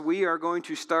We are going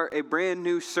to start a brand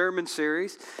new sermon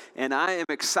series, and I am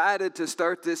excited to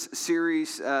start this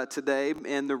series today.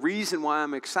 And the reason why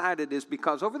I'm excited is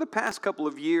because over the past couple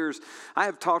of years, I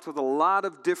have talked with a lot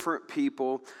of different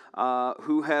people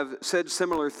who have said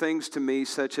similar things to me,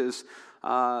 such as,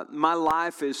 my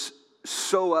life is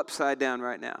so upside down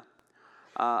right now.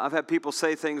 I've had people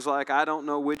say things like, I don't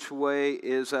know which way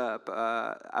is up.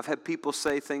 I've had people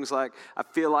say things like, I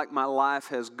feel like my life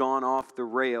has gone off the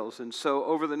rails. And so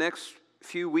over the next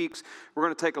few weeks, we're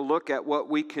going to take a look at what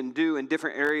we can do in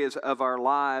different areas of our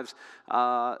lives,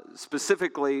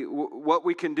 specifically what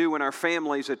we can do when our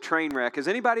family's a train wreck. Has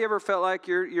anybody ever felt like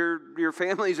your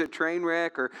family's a train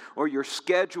wreck or your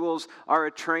schedules are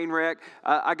a train wreck?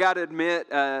 I got to admit,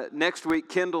 next week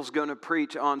Kendall's going to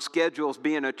preach on schedules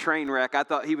being a train wreck. I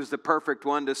thought he was the perfect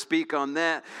one to speak on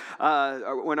that.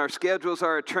 When our schedules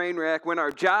are a train wreck, when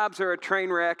our jobs are a train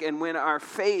wreck, and when our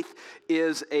faith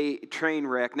is a train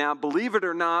wreck. Now, believe it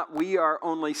or not, we are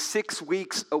only 6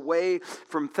 weeks away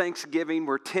from Thanksgiving.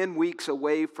 We're 10 weeks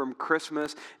away from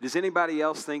Christmas. Does anybody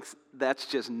else think that's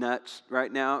just nuts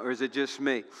right now, or is it just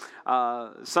me?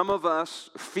 Some of us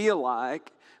feel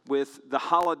like with the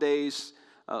holidays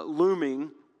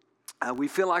looming, we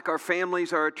feel like our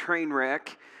families are a train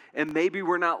wreck, and maybe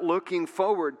we're not looking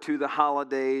forward to the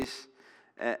holidays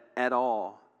at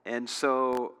all. And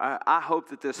so I hope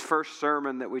that this first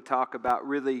sermon that we talk about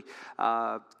really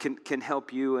can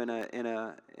help you in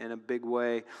a big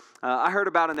way. I heard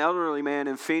about an elderly man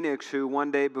in Phoenix who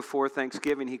one day before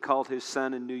Thanksgiving, he called his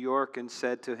son in New York and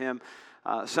said to him,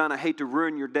 son, I hate to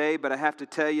ruin your day, but I have to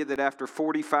tell you that after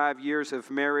 45 years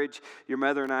of marriage, your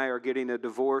mother and I are getting a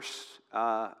divorce.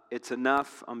 It's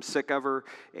enough. I'm sick of her,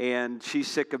 and she's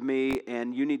sick of me,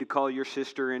 and you need to call your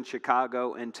sister in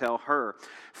Chicago and tell her.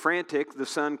 Frantic, the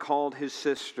son called his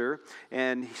sister,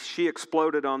 and she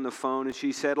exploded on the phone, and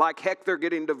she said, like heck, they're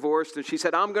getting divorced. And she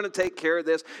said, I'm going to take care of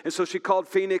this. And so she called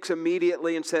Phoenix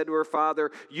immediately and said to her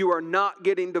father, you are not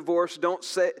getting divorced. Don't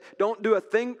do a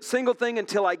single thing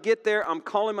until I get there. I'm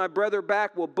calling my brother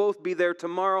back. We'll both be there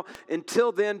tomorrow.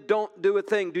 Until then, don't do a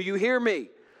thing. Do you hear me?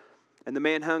 And the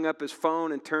man hung up his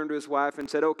phone and turned to his wife and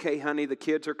said, okay, honey, the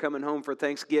kids are coming home for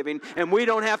Thanksgiving, and we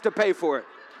don't have to pay for it.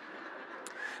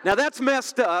 Now, that's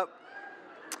messed up.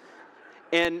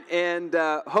 And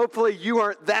hopefully you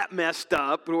aren't that messed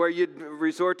up where you'd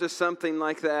resort to something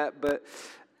like that. But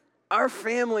our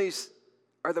families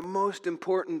are the most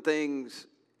important things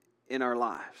in our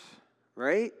lives,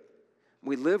 right?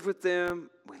 We live with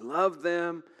them. We love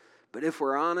them. But if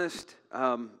we're honest,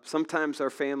 sometimes our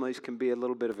families can be a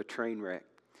little bit of a train wreck.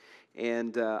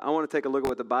 And I want to take a look at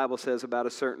what the Bible says about a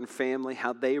certain family,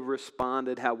 how they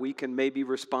responded, how we can maybe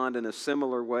respond in a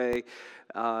similar way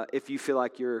if you feel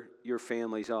like your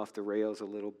family's off the rails a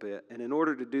little bit. And in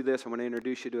order to do this, I want to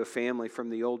introduce you to a family from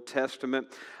the Old Testament.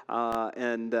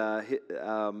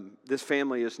 This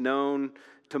family is known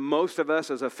to most of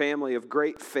us as a family of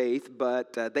great faith,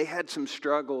 but they had some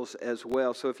struggles as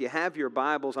well. So if you have your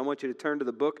Bibles, I want you to turn to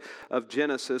the book of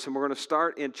Genesis, and we're going to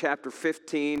start in chapter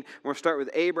 15. We're going to start with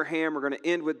Abraham. We're going to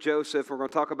end with Joseph. We're going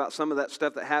to talk about some of that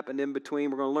stuff that happened in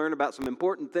between. We're going to learn about some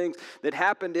important things that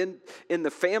happened in the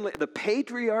family, the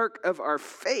patriarch of our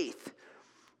faith.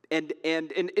 And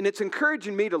it's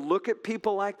encouraging me to look at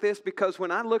people like this, because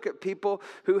when I look at people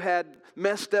who had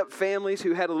messed up families,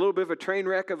 who had a little bit of a train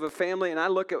wreck of a family, and I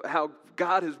look at how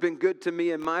God has been good to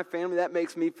me and my family, that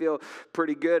makes me feel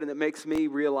pretty good, and it makes me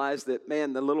realize that,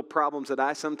 man, the little problems that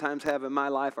I sometimes have in my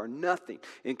life are nothing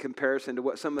in comparison to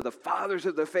what some of the fathers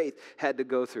of the faith had to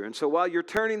go through. And so while you're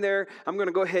turning there, I'm going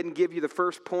to go ahead and give you the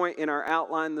first point in our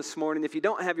outline this morning. If you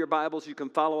don't have your Bibles, you can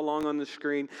follow along on the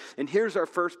screen. And here's our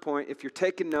first point. If you're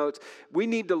taking notes, we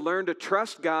need to learn to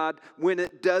trust God when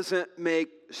it doesn't make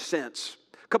sense.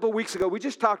 A couple of weeks ago, we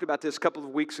just talked about this a couple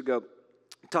of weeks ago,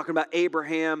 talking about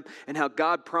Abraham and how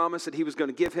God promised that he was going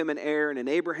to give him an heir. And in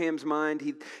Abraham's mind,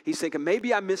 he's thinking,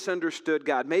 maybe I misunderstood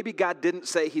God. Maybe God didn't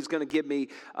say he's going to give me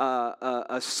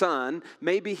a son.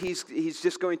 Maybe he's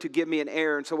just going to give me an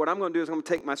heir. And so what I'm going to do is I'm going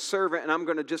to take my servant and I'm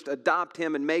going to just adopt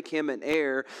him and make him an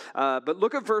heir. But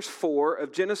look at verse 4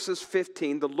 of Genesis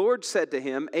 15. The Lord said to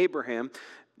him, Abraham,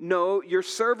 no, your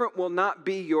servant will not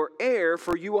be your heir,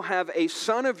 for you will have a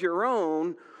son of your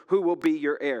own who will be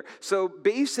your heir. So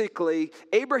basically,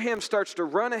 Abraham starts to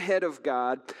run ahead of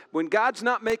God when God's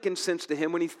not making sense to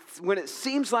him, when it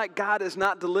seems like God is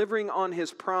not delivering on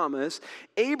his promise.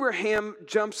 Abraham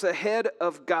jumps ahead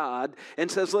of God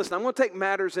and says, listen, I'm going to take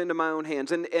matters into my own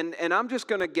hands. And I'm just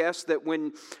going to guess that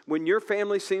when your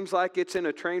family seems like it's in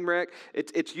a train wreck,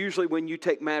 it's usually when you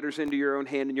take matters into your own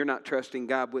hand and you're not trusting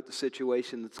God with the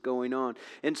situation that's going on.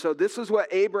 And so this is what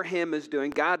Abraham is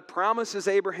doing. God promises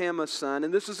Abraham a son,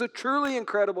 and this is a truly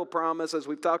incredible promise, as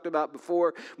we've talked about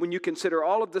before. When you consider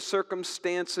all of the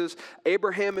circumstances,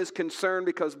 Abraham is concerned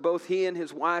because both he and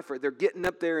his wife they're getting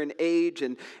up there in age,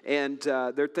 and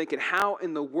they're thinking, how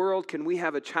in the world can we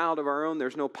have a child of our own?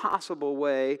 There's no possible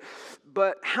way.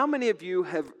 But how many of you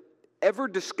have ever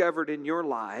discovered in your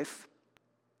life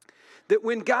that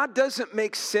when God doesn't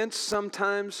make sense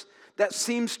sometimes, that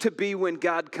seems to be when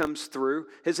God comes through?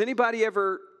 Has anybody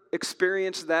ever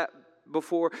experienced that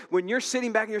before? When you're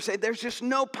sitting back and you're saying, there's just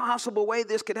no possible way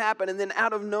this could happen, and then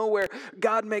out of nowhere,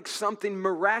 God makes something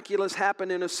miraculous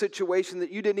happen in a situation that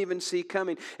you didn't even see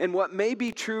coming. And what may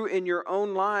be true in your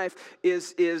own life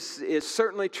is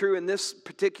certainly true in this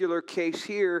particular case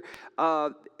here,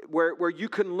 where you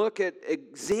can look at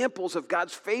examples of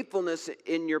God's faithfulness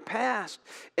in your past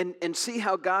and see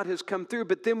how God has come through.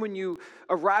 But then when you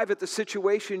arrive at the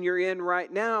situation you're in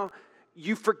right now,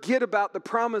 you forget about the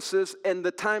promises and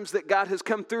the times that God has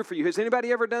come through for you. Has anybody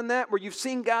ever done that? Where you've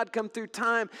seen God come through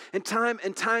time and time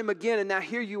and time again, and now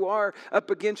here you are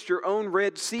up against your own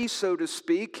Red Sea, so to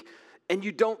speak, and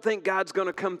you don't think God's going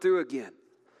to come through again.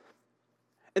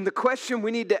 And the question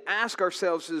we need to ask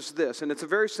ourselves is this, and it's a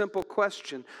very simple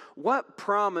question. What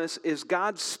promise is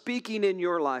God speaking in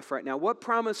your life right now? What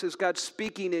promise is God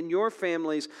speaking in your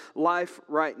family's life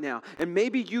right now? And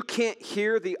maybe you can't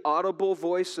hear the audible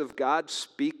voice of God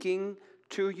speaking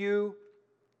to you,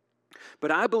 but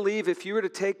I believe if you were to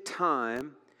take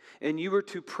time and you were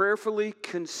to prayerfully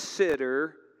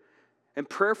consider and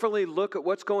prayerfully look at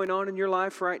what's going on in your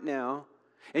life right now,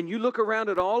 and you look around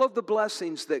at all of the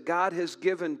blessings that God has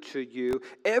given to you,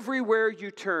 everywhere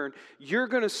you turn, you're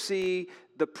going to see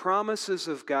the promises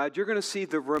of God. You're going to see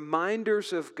the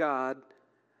reminders of God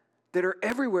that are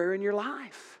everywhere in your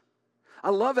life.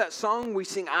 I love that song we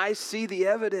sing, I see the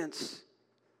evidence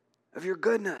of your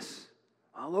goodness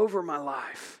all over my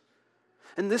life.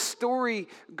 And this story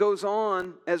goes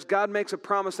on as God makes a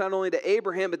promise not only to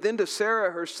Abraham, but then to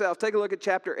Sarah herself. Take a look at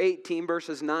chapter 18,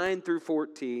 verses 9 through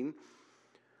 14.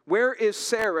 Where is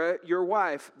Sarah, your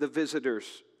wife? The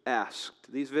visitors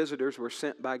asked. These visitors were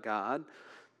sent by God.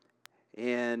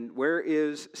 And where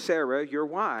is Sarah, your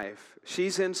wife?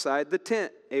 She's inside the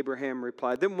tent, Abraham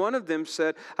replied. Then one of them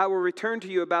said, I will return to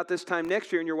you about this time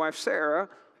next year, and your wife Sarah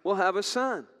will have a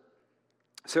son.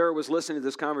 Sarah was listening to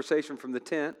this conversation from the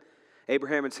tent.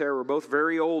 Abraham and Sarah were both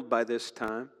very old by this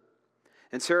time.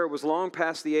 And Sarah was long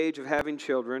past the age of having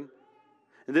children.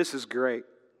 And this is great.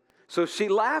 So she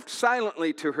laughed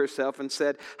silently to herself and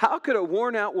said, how could a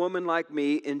worn-out woman like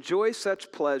me enjoy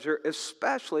such pleasure,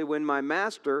 especially when my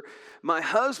master, my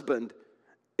husband,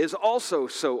 is also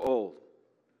so old?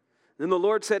 Then the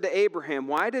Lord said to Abraham,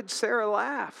 why did Sarah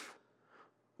laugh?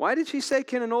 Why did she say,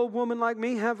 can an old woman like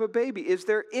me have a baby? Is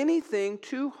there anything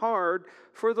too hard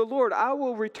for the Lord? I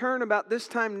will return about this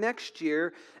time next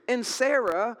year, and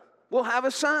Sarah will have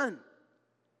a son.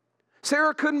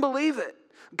 Sarah couldn't believe it.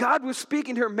 God was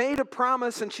speaking to her, made a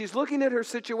promise, and she's looking at her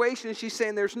situation, and she's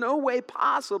saying there's no way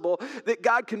possible that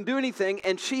God can do anything.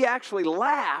 And she actually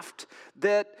laughed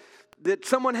that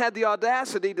someone had the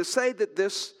audacity to say that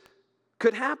this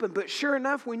could happen. But sure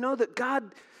enough, we know that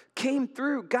God came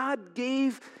through. God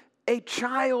gave a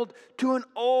child to an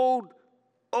old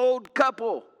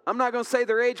couple. I'm not going to say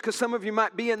their age because some of you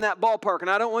might be in that ballpark, and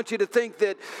I don't want you to think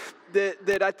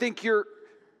that I think you're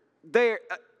there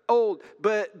old,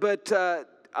 but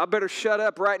I better shut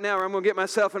up right now or I'm going to get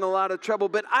myself in a lot of trouble.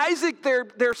 But Isaac,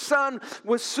 their son,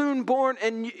 was soon born,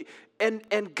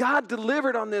 and God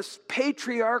delivered on this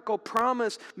patriarchal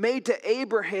promise made to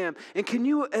Abraham. And can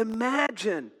you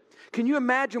imagine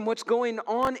what's going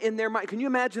on in their mind? Can you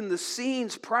imagine the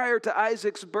scenes prior to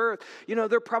Isaac's birth? You know,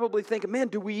 they're probably thinking, man,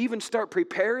 do we even start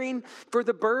preparing for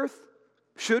the birth?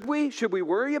 Should we? Should we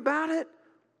worry about it?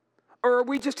 Or are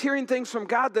we just hearing things from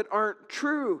God that aren't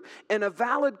true? And a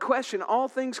valid question, all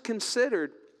things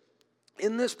considered,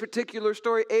 in this particular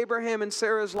story, Abraham and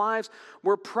Sarah's lives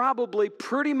were probably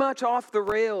pretty much off the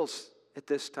rails at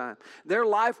this time. Their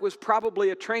life was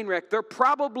probably a train wreck. They're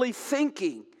probably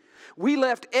thinking, we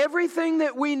left everything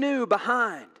that we knew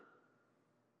behind.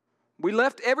 We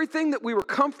left everything that we were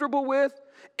comfortable with,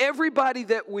 everybody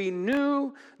that we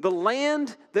knew, the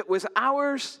land that was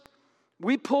ours.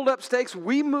 We pulled up stakes,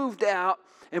 we moved out,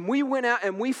 and we went out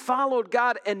and we followed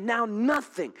God, and now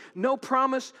nothing, no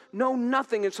promise, no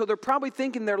nothing. And so they're probably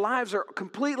thinking their lives are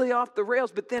completely off the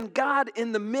rails, but then God,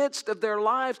 in the midst of their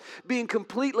lives being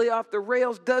completely off the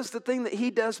rails, does the thing that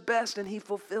he does best, and he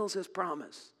fulfills his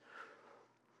promise.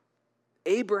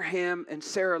 Abraham and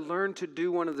Sarah learned to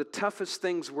do one of the toughest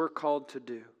things we're called to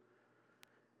do,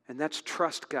 and that's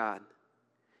trust God,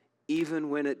 even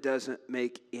when it doesn't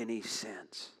make any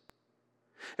sense.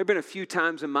 There have been a few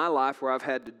times in my life where I've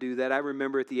had to do that. I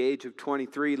remember at the age of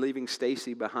 23 leaving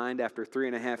Stacy behind after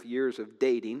 3.5 years of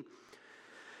dating.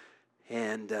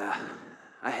 And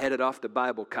I headed off to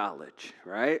Bible college,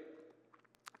 right?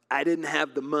 I didn't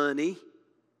have the money,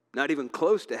 not even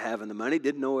close to having the money,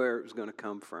 didn't know where it was going to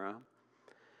come from.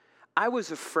 I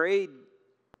was afraid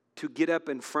to get up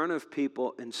in front of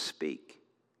people and speak.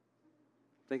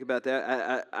 Think about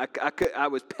that. I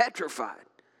was petrified.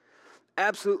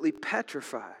 Absolutely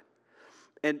petrified.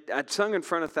 And I'd sung in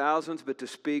front of thousands, but to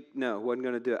speak, no, wasn't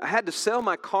going to do it. I had to sell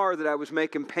my car that I was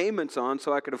making payments on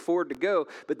so I could afford to go,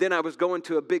 but then I was going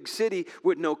to a big city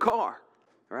with no car,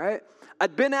 right?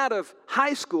 I'd been out of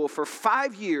high school for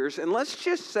 5 years, and let's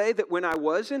just say that when I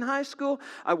was in high school,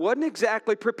 I wasn't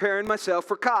exactly preparing myself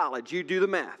for college. You do the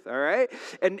math, all right?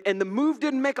 And the move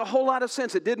didn't make a whole lot of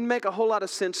sense. It didn't make a whole lot of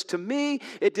sense to me.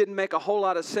 It didn't make a whole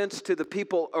lot of sense to the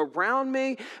people around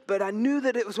me, but I knew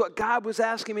that it was what God was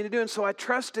asking me to do, and so I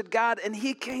trusted God, and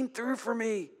he came through for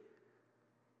me.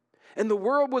 And the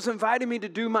world was inviting me to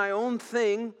do my own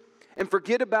thing and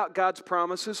forget about God's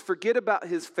promises, forget about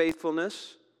his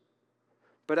faithfulness.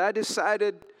 But I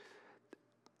decided,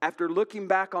 after looking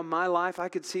back on my life, I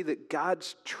could see that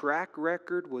God's track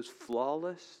record was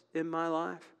flawless in my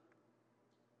life.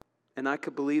 And I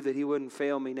could believe that he wouldn't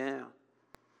fail me now.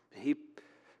 He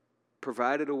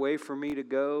provided a way for me to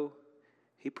go.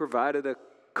 He provided a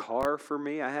car for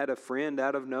me. I had a friend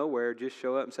out of nowhere just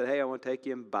show up and said, hey, I want to take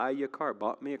you and buy you a car.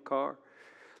 Bought me a car.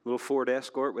 Little Ford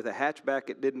Escort with a hatchback.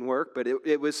 It didn't work, but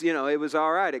it was, it was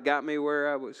all right. It got me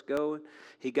where I was going.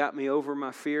 He got me over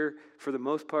my fear, for the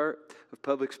most part, of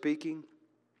public speaking.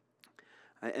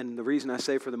 And the reason I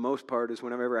say for the most part is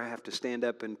whenever I have to stand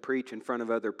up and preach in front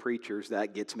of other preachers,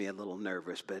 that gets me a little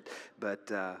nervous. But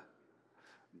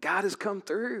God has come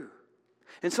through.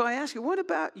 And so I ask you, what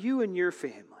about you and your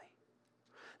family?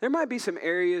 There might be some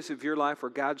areas of your life where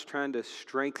God's trying to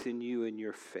strengthen you in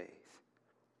your faith.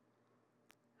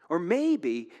 Or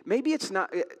maybe it's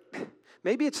not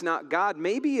God.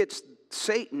 Maybe it's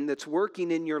Satan that's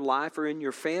working in your life or in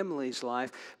your family's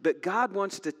life. But God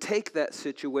wants to take that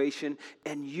situation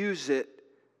and use it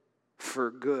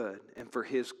for good and for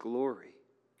his glory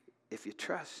if you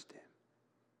trust him.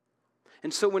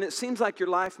 And so when it seems like your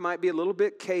life might be a little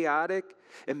bit chaotic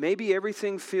and maybe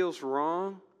everything feels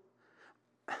wrong,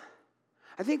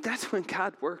 I think that's when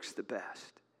God works the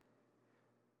best.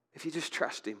 If you just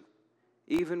trust him.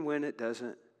 Even when it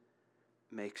doesn't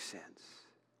make sense.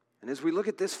 And as we look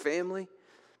at this family,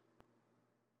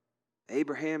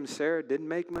 Abraham and Sarah didn't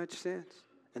make much sense.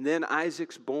 And then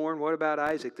Isaac's born. What about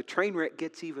Isaac? The train wreck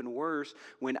gets even worse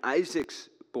when Isaac's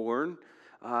born.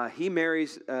 He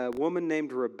marries a woman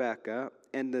named Rebecca.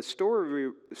 And the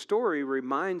story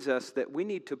reminds us that we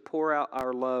need to pour out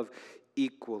our love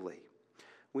equally.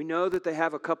 We know that they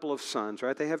have a couple of sons,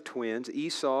 right? They have twins.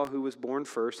 Esau, who was born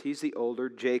first, he's the older.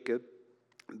 Jacob.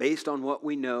 Based on what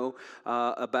we know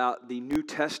about the New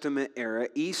Testament era,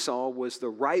 Esau was the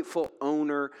rightful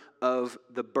owner of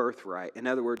the birthright. In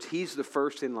other words, he's the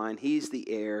first in line. He's the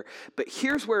heir. But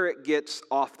here's where it gets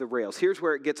off the rails. Here's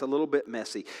where it gets a little bit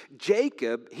messy.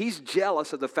 Jacob, he's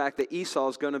jealous of the fact that Esau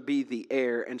is going to be the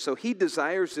heir. And so he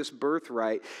desires this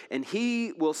birthright. And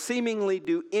he will seemingly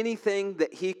do anything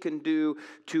that he can do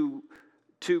to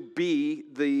be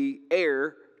the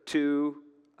heir to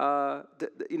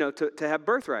have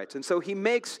birthrights. And so he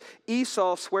makes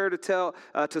Esau swear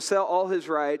to sell all his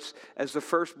rights as the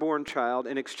firstborn child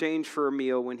in exchange for a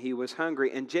meal when he was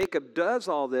hungry. And Jacob does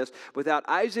all this without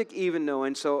Isaac even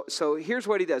knowing. So here's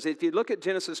what he does. If you look at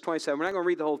Genesis 27, we're not going to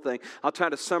read the whole thing. I'll try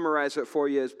to summarize it for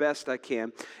you as best I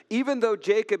can. Even though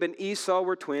Jacob and Esau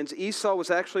were twins, Esau was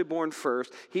actually born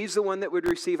first. He's the one that would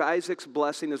receive Isaac's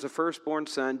blessing as a firstborn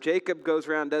son. Jacob goes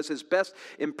around and does his best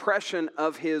impression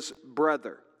of his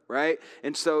brother. Right?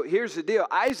 And so here's the deal.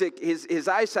 Isaac, his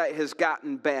eyesight has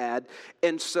gotten bad.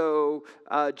 And so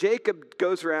Jacob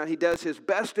goes around. He does his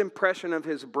best impression of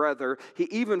his brother. He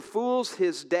even fools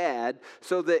his dad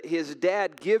so that his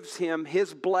dad gives him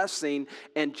his blessing.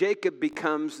 And Jacob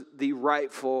becomes the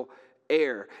rightful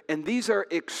heir. And these are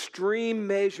extreme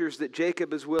measures that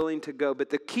Jacob is willing to go. But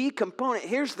the key component,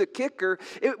 here's the kicker,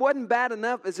 it wasn't bad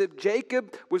enough as if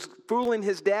Jacob was fooling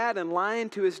his dad and lying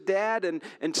to his dad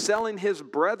and selling his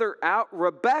brother out.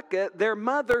 Rebekah, their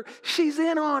mother, she's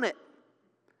in on it.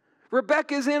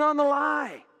 Rebekah's in on the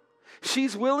lie.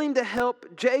 She's willing to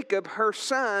help Jacob, her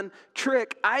son,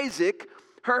 trick Isaac,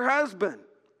 her husband.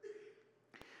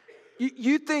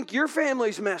 You think your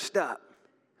family's messed up.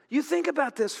 You think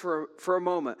about this for a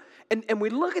moment. And we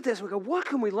look at this and we go, what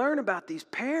can we learn about these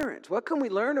parents? What can we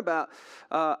learn about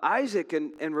Isaac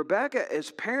and Rebekah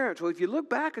as parents? Well, if you look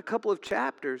back a couple of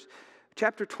chapters,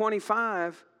 chapter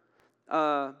 25,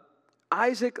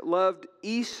 Isaac loved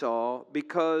Esau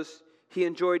because he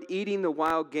enjoyed eating the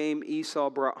wild game Esau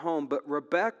brought home. But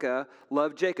Rebekah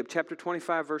loved Jacob. Chapter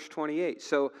 25, verse 28.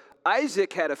 So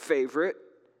Isaac had a favorite.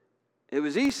 It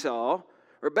was Esau.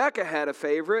 Rebekah had a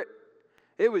favorite.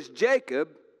 It was Jacob.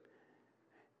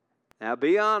 Now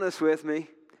be honest with me.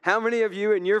 How many of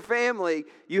you in your family,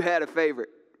 you had a favorite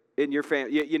in your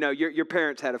family? You know, your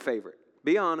parents had a favorite.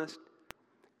 Be honest.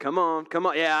 Come on.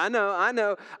 Yeah, I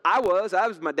know. I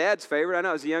was my dad's favorite. I know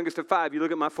I was the youngest of 5. You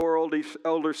look at my 4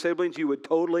 older siblings, you would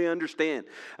totally understand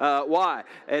why.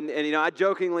 And you know, I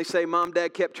jokingly say Mom,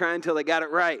 Dad kept trying until they got it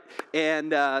right.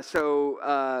 And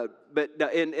but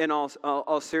in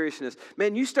all seriousness,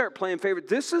 man, you start playing favorite.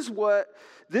 This is what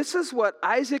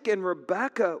Isaac and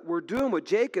Rebekah were doing with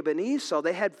Jacob and Esau.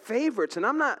 They had favorites, and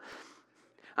I'm not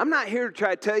here to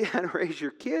try to tell you how to raise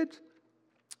your kids.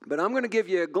 But I'm going to give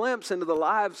you a glimpse into the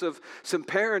lives of some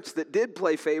parents that did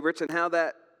play favorites and how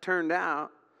that turned out.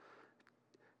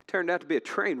 It turned out to be a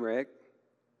train wreck.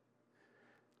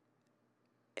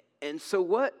 And so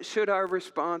what should our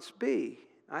response be?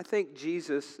 I think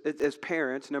Jesus, as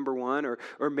parents, number one,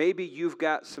 or maybe you've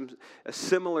got a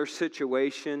similar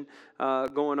situation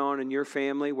going on in your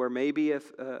family where maybe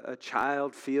if a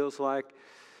child feels like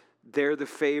they're the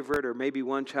favorite, or maybe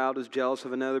one child is jealous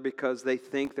of another because they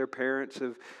think their parents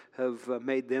have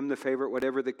made them the favorite,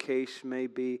 whatever the case may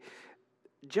be.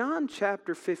 John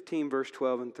chapter 15, verse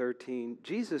 12 and 13,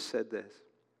 Jesus said this.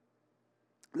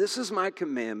 This is my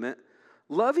commandment.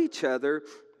 Love each other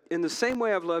in the same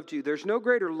way I've loved you. There's no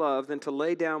greater love than to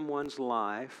lay down one's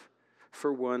life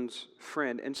for one's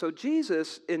friend. And so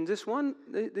Jesus, in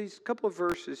these couple of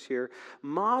verses here,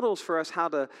 models for us how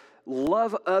to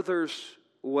love others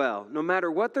well. No matter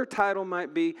what their title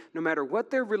might be, no matter what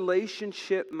their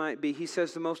relationship might be, he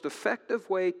says the most effective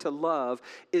way to love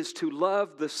is to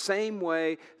love the same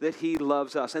way that he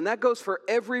loves us. And that goes for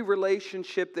every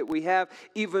relationship that we have,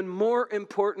 even more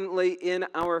importantly in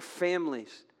our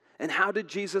families. And how did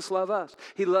Jesus love us?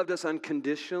 He loved us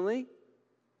unconditionally.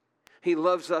 He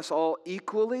loves us all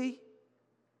equally.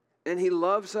 And he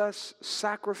loves us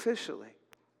sacrificially.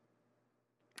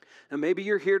 Now, maybe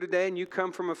you're here today and you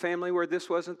come from a family where this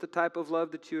wasn't the type of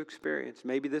love that you experienced.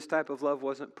 Maybe this type of love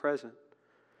wasn't present.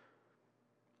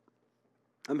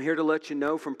 I'm here to let you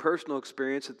know from personal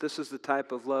experience that this is the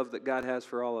type of love that God has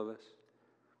for all of us.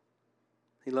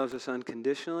 He loves us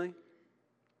unconditionally.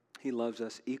 He loves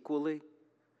us equally.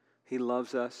 He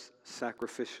loves us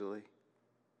sacrificially.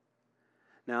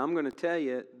 Now, I'm going to tell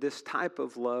you, this type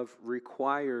of love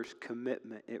requires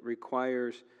commitment. It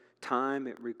requires time.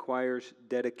 It requires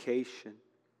dedication.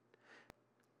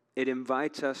 It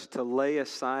invites us to lay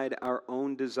aside our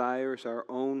own desires, our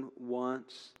own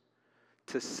wants,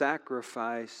 to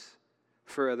sacrifice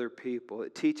for other people.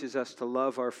 It teaches us to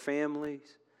love our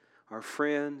families, our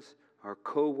friends, our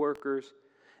co-workers,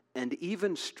 and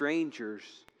even strangers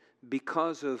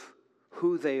because of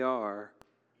who they are,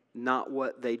 not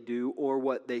what they do or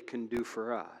what they can do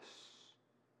for us.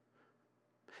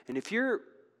 And if you're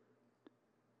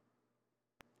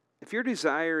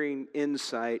desiring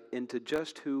insight into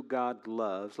just who God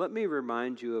loves, let me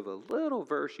remind you of a little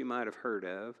verse you might have heard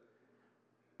of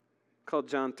called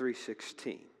John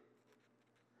 3:16.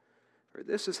 For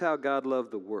this is how God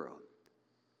loved the world.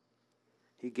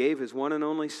 He gave his one and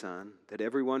only Son, that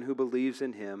everyone who believes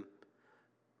in him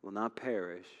will not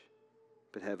perish,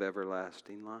 but have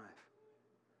everlasting life.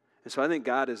 And so I think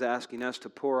God is asking us to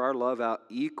pour our love out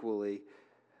equally,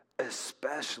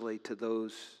 especially to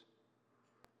those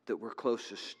that we're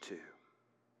closest to,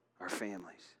 our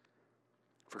families.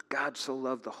 For God so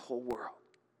loved the whole world.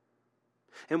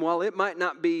 And while it might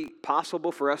not be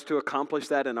possible for us to accomplish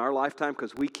that in our lifetime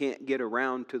because we can't get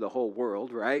around to the whole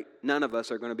world, right? None of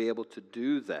us are going to be able to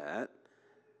do that.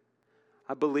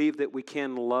 I believe that we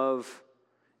can love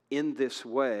in this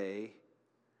way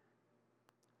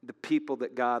the people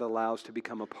that God allows to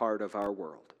become a part of our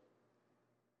world.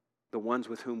 The ones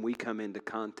with whom we come into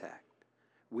contact.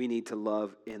 We need to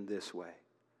love in this way.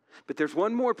 But there's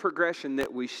one more progression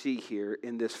that we see here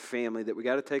in this family that we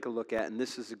got to take a look at, and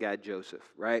this is the guy Joseph,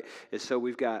 right? And so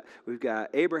we've got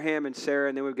Abraham and Sarah,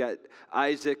 and then we've got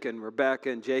Isaac and Rebekah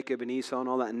and Jacob and Esau and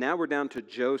all that. And now we're down to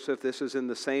Joseph. This is in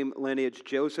the same lineage.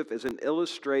 Joseph is an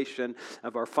illustration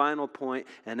of our final point,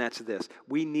 and that's this: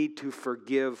 we need to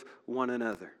forgive one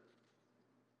another.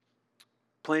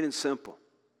 Plain and simple.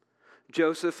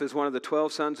 Joseph is one of the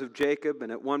 12 sons of Jacob,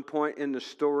 and at one point in the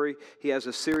story, he has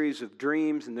a series of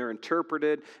dreams, and they're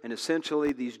interpreted, and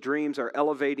essentially these dreams are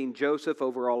elevating Joseph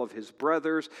over all of his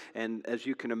brothers, and as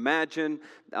you can imagine,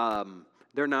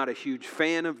 they're not a huge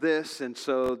fan of this, and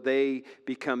so they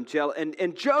become jealous.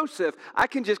 And Joseph, I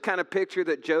can just kind of picture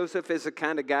that Joseph is the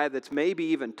kind of guy that's maybe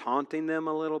even taunting them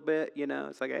a little bit, you know.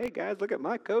 It's like, hey, guys, look at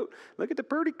my coat. Look at the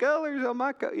pretty colors on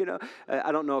my coat, you know.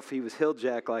 I don't know if he was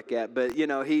hill-jack like that, but, you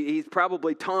know, he's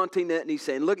probably taunting it, and he's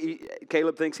saying, look,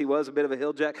 Caleb thinks he was a bit of a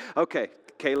hill-jack. Okay,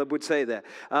 Caleb would say that.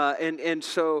 And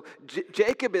so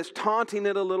Jacob is taunting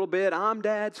it a little bit. I'm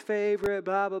Dad's favorite,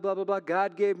 blah, blah, blah, blah, blah.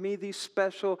 God gave me these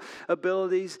special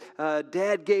abilities.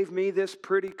 Dad gave me this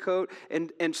pretty coat.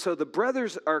 And so the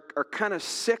brothers are kind of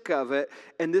sick of it.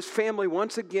 And this family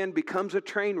once again becomes a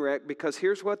train wreck, because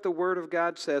here's what the Word of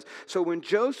God says. So when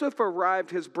Joseph arrived,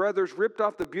 his brothers ripped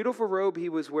off the beautiful robe he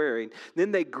was wearing.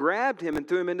 Then they grabbed him and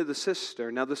threw him into the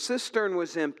cistern. Now the cistern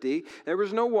was empty. There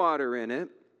was no water in it.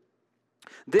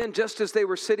 Then, just as they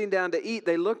were sitting down to eat,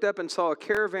 they looked up and saw a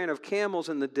caravan of camels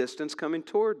in the distance coming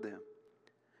toward them.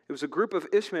 It was a group of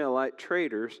Ishmaelite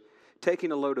traders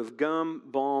taking a load of gum,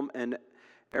 balm, and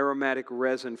aromatic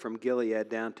resin from Gilead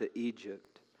down to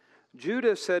Egypt.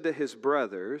 Judah said to his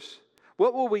brothers,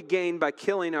 "What will we gain by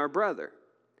killing our brother?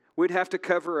 We'd have to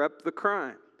cover up the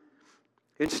crime.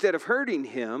 Instead of hurting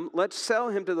him, let's sell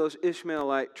him to those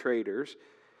Ishmaelite traders.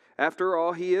 After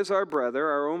all, he is our brother,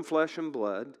 our own flesh and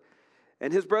blood."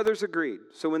 And his brothers agreed.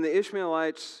 So when the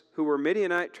Ishmaelites, who were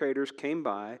Midianite traders, came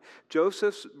by,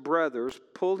 Joseph's brothers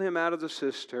pulled him out of the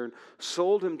cistern,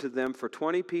 sold him to them for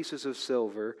 20 pieces of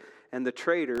silver, and the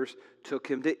traders took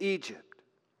him to Egypt.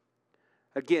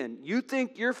 Again, you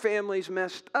think your family's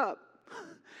messed up.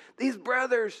 These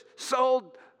brothers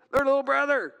sold their little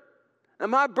brother.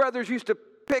 And my brothers used to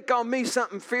pick on me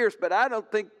something fierce, but I don't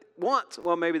think once.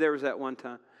 Well, maybe there was that one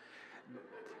time.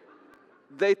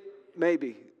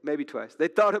 Maybe twice. They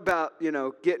thought about,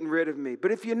 getting rid of me.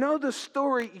 But if you know the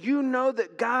story, you know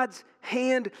that God's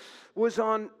hand was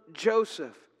on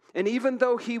Joseph. And even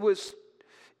though he was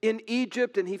in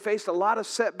Egypt and he faced a lot of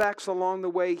setbacks along the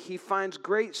way, he finds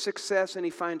great success and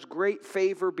he finds great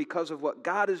favor because of what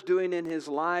God is doing in his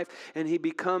life. And he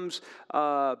becomes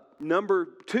number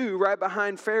 2 right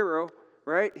behind Pharaoh.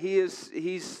 Right?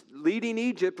 He's leading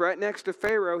Egypt right next to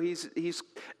Pharaoh. He's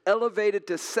elevated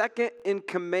to second in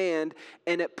command,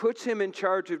 and it puts him in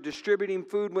charge of distributing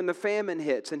food when the famine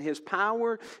hits. And his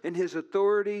power and his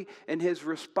authority and his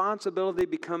responsibility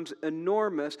becomes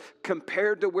enormous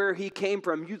compared to where he came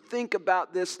from. You think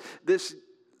about this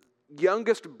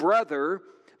youngest brother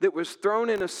that was thrown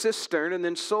in a cistern and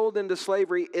then sold into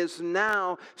slavery is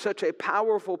now such a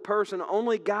powerful person.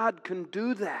 Only God can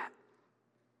do that.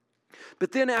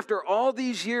 But then after all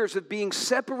these years of being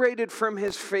separated from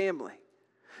his family,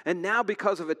 and now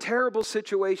because of a terrible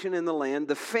situation in the land,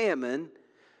 the famine,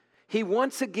 he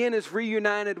once again is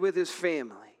reunited with his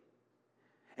family.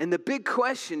 And the big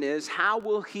question is, how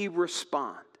will he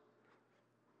respond?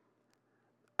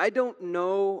 I don't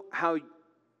know how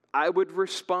I would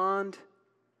respond.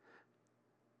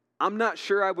 I'm not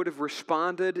sure I would have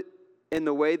responded in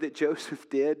the way that Joseph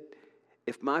did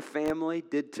if my family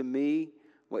did to me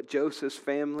what Joseph's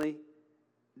family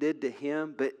did to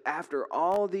him. But after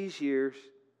all these years,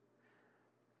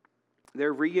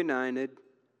 they're reunited.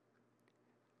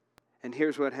 And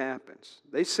here's what happens.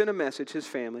 They sent a message, his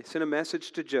family, sent a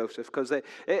message to Joseph, because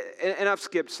and I've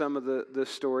skipped some of the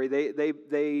story.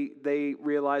 They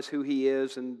realize who he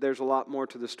is, and there's a lot more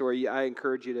to the story. I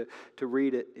encourage you to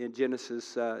read it in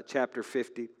Genesis chapter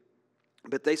 50.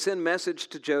 But they send a message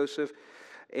to Joseph,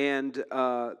 and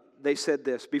they said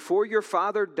this: "Before your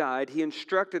father died, he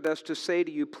instructed us to say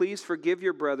to you, please forgive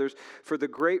your brothers for the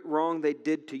great wrong they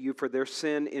did to you for their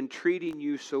sin in treating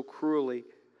you so cruelly.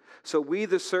 So we,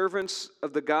 the servants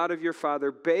of the God of your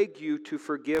father, beg you to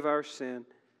forgive our sin."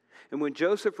 And when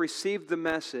Joseph received the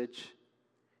message,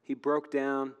 he broke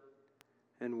down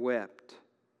and wept.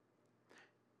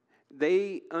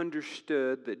 They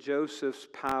understood that Joseph's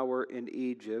power in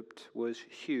Egypt was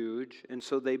huge, and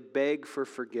so they begged for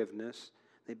forgiveness.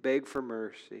 They beg for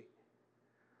mercy.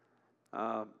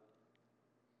 And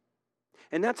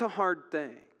that's a hard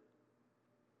thing.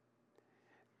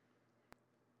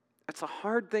 It's a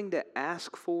hard thing to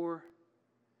ask for,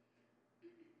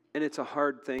 And it's a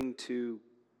hard thing to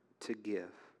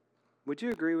give. Would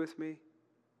you agree with me?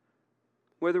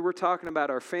 Whether we're talking about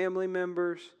our family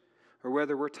members or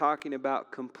whether we're talking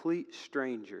about complete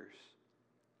strangers,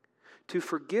 to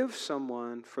forgive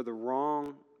someone for the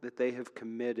wrong that they have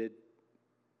committed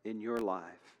in your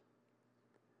life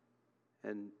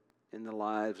and in the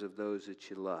lives of those that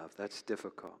you love, that's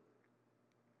difficult.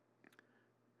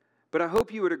 But I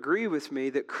hope you would agree with me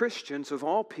that Christians of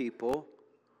all people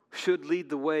should lead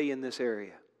the way in this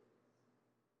area.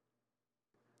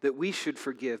 That we should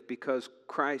forgive because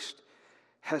Christ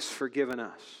has forgiven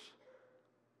us.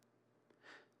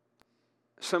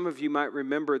 Some of you might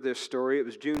remember this story. It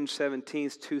was June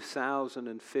 17th,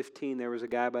 2015. There was a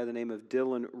guy by the name of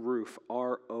Dylan Roof,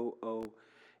 R-O-O-F.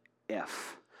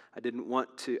 I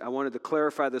wanted to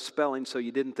clarify the spelling so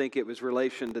you didn't think it was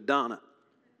relation to Donna.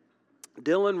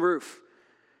 Dylan Roof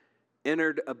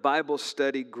entered a Bible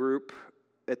study group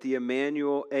at the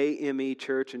Emmanuel AME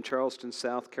Church in Charleston,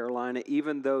 South Carolina.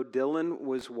 Even though Dylan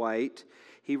was white,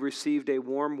 he received a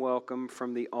warm welcome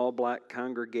from the all-black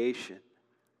congregation.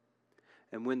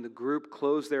 And when the group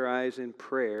closed their eyes in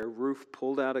prayer, Roof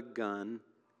pulled out a gun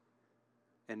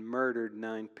and murdered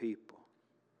 9 people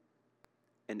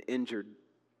and injured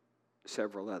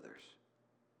several others.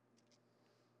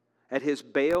 At his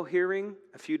bail hearing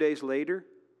a few days later,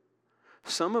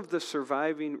 some of the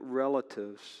surviving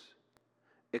relatives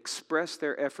expressed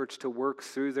their efforts to work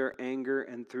through their anger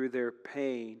and through their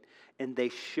pain, and they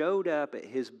showed up at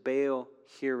his bail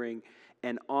hearing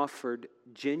and offered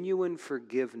genuine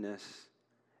forgiveness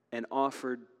and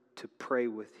offered to pray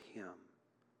with him,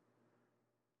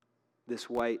 this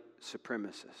white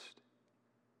supremacist.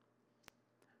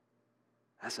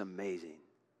 That's amazing.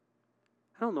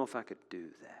 I don't know if I could do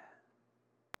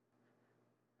that.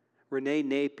 Renee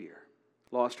Napier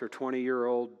lost her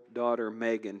 20-year-old daughter,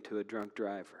 Megan, to a drunk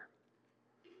driver.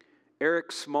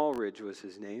 Eric Smallridge was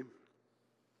his name.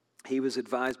 He was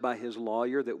advised by his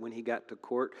lawyer that when he got to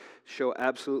court, show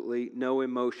absolutely no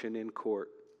emotion in court.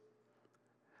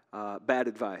 Bad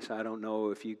advice. I don't know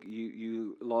if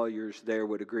you lawyers there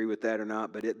would agree with that or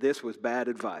not, but this was bad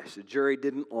advice. The jury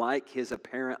didn't like his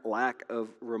apparent lack of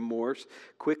remorse,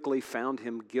 quickly found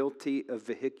him guilty of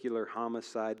vehicular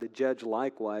homicide. The judge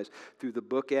likewise threw the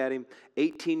book at him.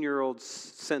 18-year-old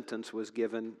sentence was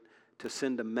given to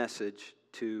send a message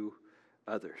to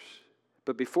others.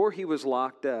 But before he was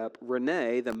locked up,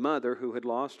 Renee, the mother who had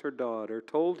lost her daughter,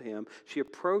 told him, she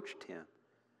approached him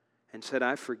and said,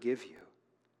 "I forgive you."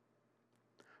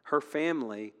 Her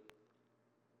family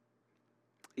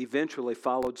eventually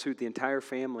followed suit. The entire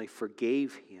family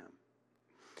forgave him.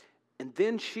 And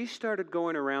then she started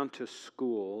going around to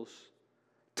schools,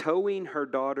 towing her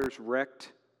daughter's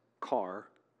wrecked car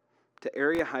to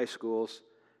area high schools,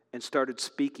 and started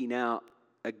speaking out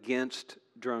against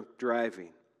drunk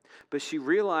driving. But she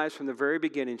realized from the very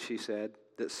beginning, she said,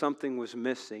 that something was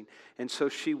missing. And so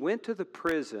she went to the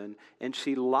prison and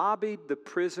she lobbied the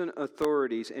prison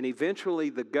authorities and eventually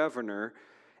the governor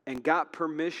and got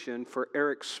permission for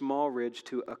Eric Smallridge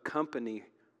to accompany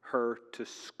her to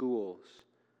schools.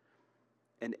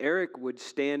 And Eric would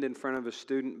stand in front of a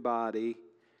student body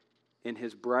in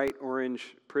his bright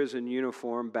orange prison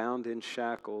uniform, bound in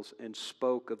shackles, and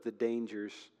spoke of the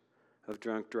dangers of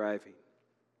drunk driving.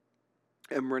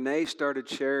 And Renee started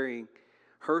sharing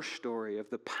her story of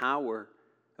the power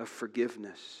of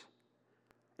forgiveness.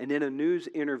 And in a news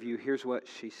interview, here's what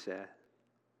she said.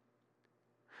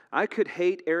 "I could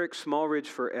hate Eric Smallridge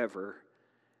forever,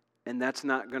 and that's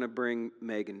not going to bring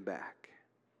Megan back.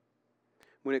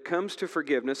 When it comes to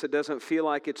forgiveness, it doesn't feel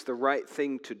like it's the right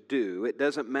thing to do. It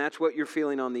doesn't match what you're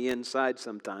feeling on the inside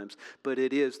sometimes, but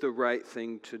it is the right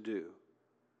thing to do.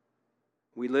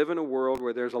 We live in a world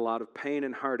where there's a lot of pain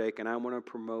and heartache, and I want to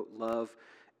promote love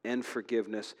and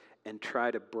forgiveness and try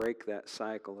to break that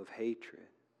cycle of hatred."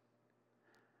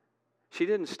 She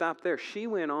didn't stop there. She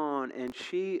went on and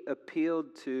she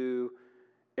appealed to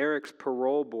Eric's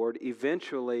parole board,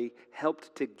 eventually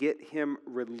helped to get him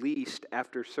released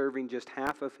after serving just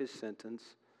half of his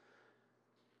sentence.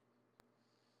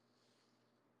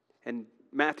 And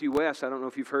Matthew West, I don't know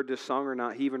if you've heard this song or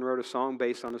not, he even wrote a song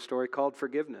based on a story called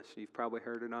Forgiveness. You've probably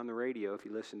heard it on the radio if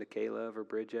you listen to K-Love or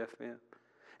Bridge FM.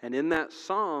 And in that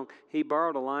song, he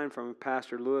borrowed a line from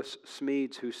Pastor Lewis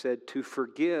Smedes, who said, "To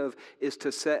forgive is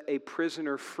to set a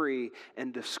prisoner free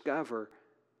and discover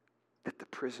that the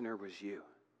prisoner was you."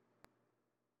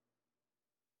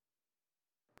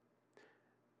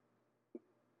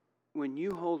 When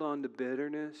you hold on to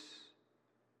bitterness,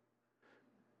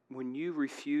 when you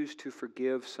refuse to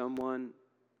forgive someone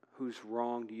who's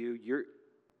wronged you,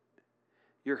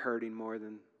 you're hurting more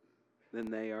than than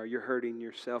they are. You're hurting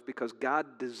yourself because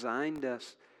God designed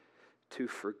us to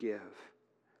forgive.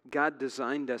 God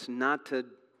designed us not to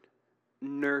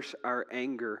nurse our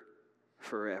anger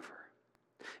forever.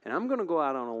 And I'm going to go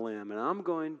out on a limb and I'm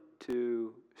going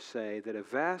to say that a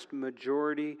vast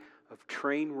majority of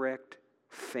train-wrecked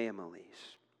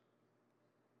families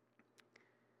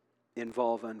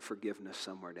involve unforgiveness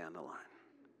somewhere down the line.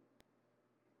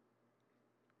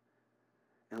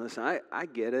 And listen, I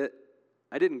get it.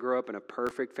 I didn't grow up in a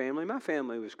perfect family. My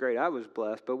family was great. I was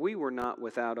blessed, but we were not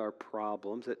without our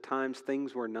problems. At times,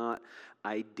 things were not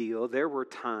ideal. There were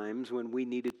times when we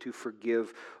needed to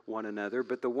forgive one another.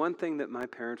 But the one thing that my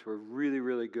parents were really,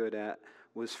 really good at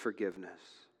was forgiveness.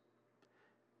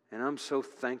 And I'm so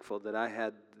thankful that I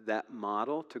had that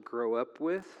model to grow up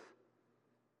with.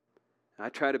 I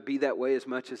try to be that way as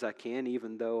much as I can,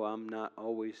 even though I'm not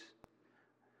always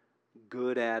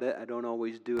good at it. I don't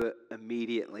always do it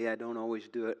immediately. I don't always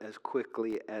do it as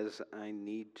quickly as I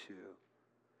need to.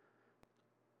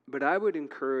 But I would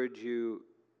encourage you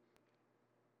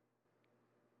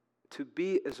to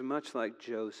be as much like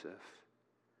Joseph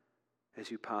as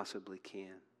you possibly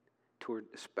can,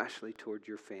 especially toward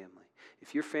your family.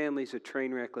 If your family's a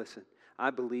train wreck, listen,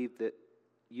 I believe that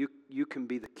you can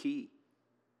be the key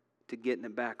to getting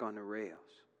it back on the rails.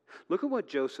 Look at what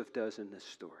Joseph does in this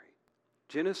story.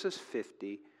 Genesis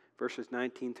 50, verses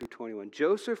 19 through 21.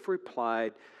 Joseph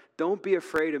replied, "Don't be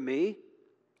afraid of me.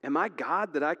 Am I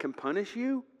God that I can punish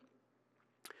you?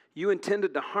 You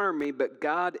intended to harm me, but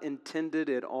God intended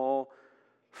it all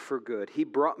for good. He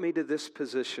brought me to this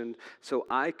position so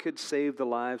I could save the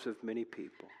lives of many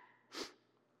people.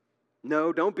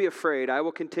 No, don't be afraid. I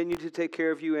will continue to take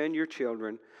care of you and your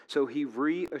children." So he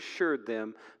reassured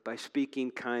them by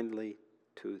speaking kindly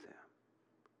to them.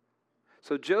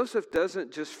 So Joseph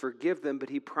doesn't just forgive them, but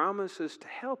he promises to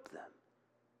help them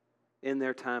in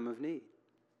their time of need.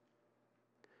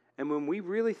 And when we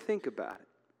really think about it,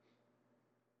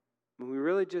 when we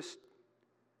really just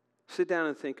sit down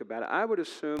and think about it, I would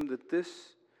assume that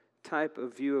this type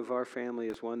of view of our family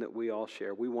is one that we all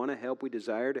share. We want to help. We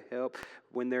desire to help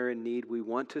when they're in need. We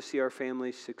want to see our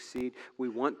families succeed. We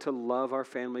want to love our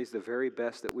families the very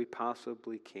best that we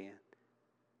possibly can.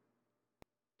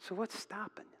 So what's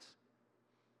stopping us?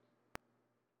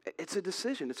 It's a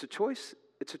decision. It's a choice.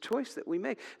 It's a choice that we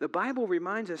make. The Bible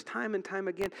reminds us time and time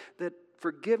again that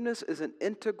forgiveness is an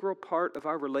integral part of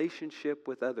our relationship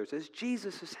with others. As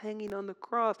Jesus is hanging on the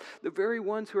cross, the very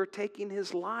ones who are taking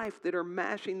his life, that are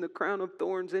mashing the crown of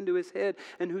thorns into his head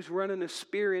and who's running a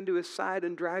spear into his side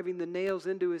and driving the nails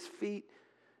into his feet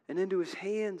and into his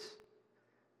hands,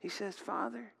 he says,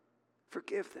 "Father,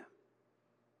 forgive them."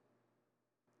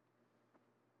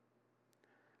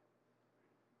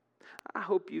 I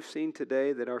hope you've seen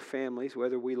today that our families,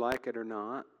 whether we like it or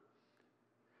not,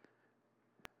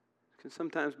 can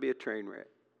sometimes be a train wreck.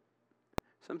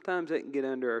 Sometimes they can get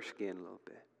under our skin a little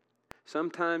bit.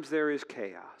 Sometimes there is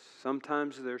chaos.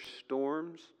 Sometimes there's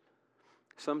storms.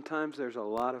 Sometimes there's a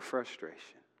lot of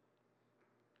frustration.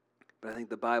 But I think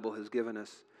the Bible has given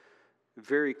us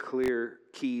very clear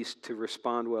keys to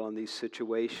respond well in these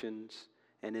situations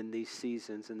and in these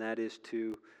seasons, and that is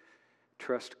to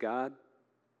trust God,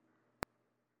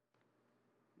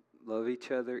 love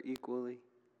each other equally,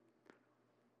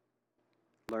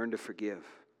 learn to forgive.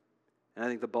 And I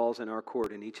think the ball's in our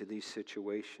court in each of these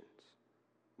situations.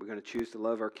 We're going to choose to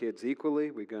love our kids equally.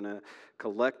 We're going to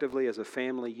collectively, as a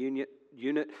family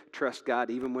unit, trust God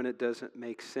even when it doesn't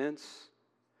make sense.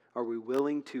 Are we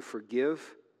willing to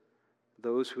forgive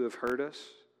those who have hurt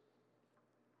us?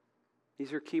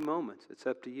 These are key moments. It's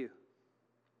up to you.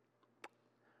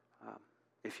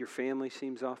 If your family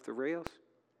seems off the rails,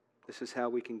 this is how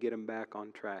we can get them back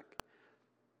on track.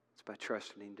 It's by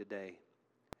trusting Him today.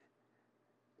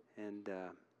 And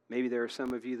maybe there are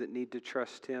some of you that need to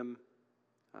trust Him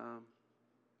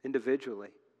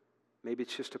individually. Maybe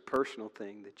it's just a personal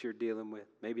thing that you're dealing with.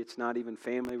 Maybe it's not even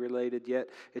family related yet.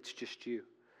 It's just you.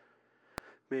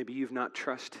 Maybe you've not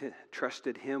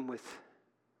trusted Him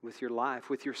with your life,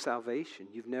 with your salvation.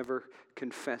 You've never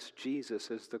confessed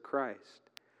Jesus as the Christ.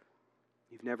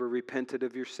 You've never repented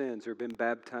of your sins or been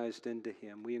baptized into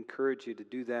Him. We encourage you to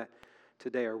do that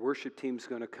today. Our worship team's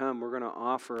going to come. We're going to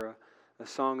offer a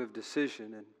song of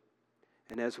decision.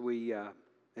 And as we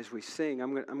sing,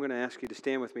 I'm going to ask you to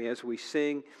stand with me. As we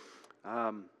sing,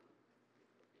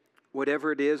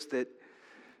 whatever it is that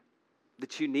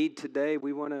you need today,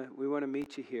 we want to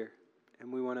meet you here.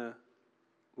 And we want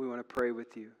to pray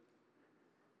with you.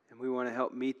 And we want to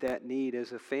help meet that need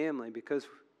as a family, because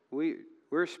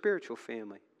we're a spiritual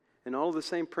family. And all of the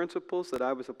same principles that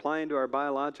I was applying to our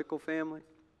biological family,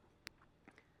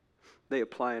 they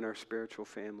apply in our spiritual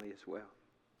family as well.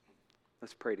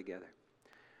 Let's pray together.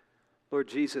 Lord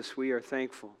Jesus, we are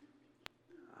thankful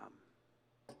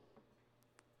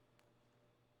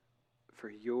for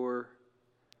your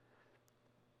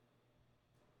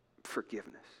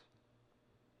forgiveness.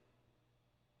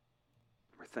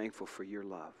 We're thankful for your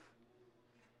love.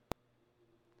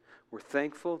 We're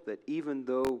thankful that even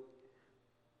though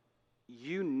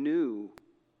you knew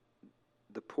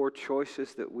the poor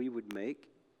choices that we would make,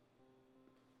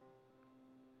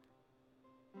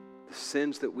 the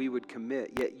sins that we would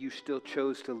commit, yet you still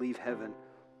chose to leave heaven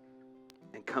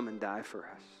and come and die for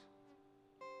us.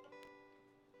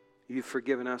 You've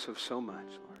forgiven us of so much,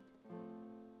 Lord.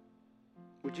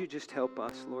 Would you just help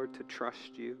us, Lord, to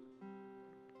trust you,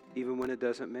 even when it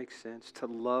doesn't make sense, to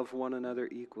love one another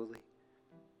equally.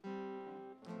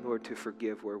 Lord, to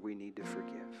forgive where we need to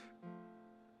forgive.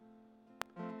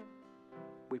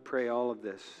 We pray all of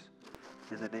this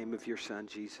in the name of your Son,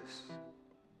 Jesus.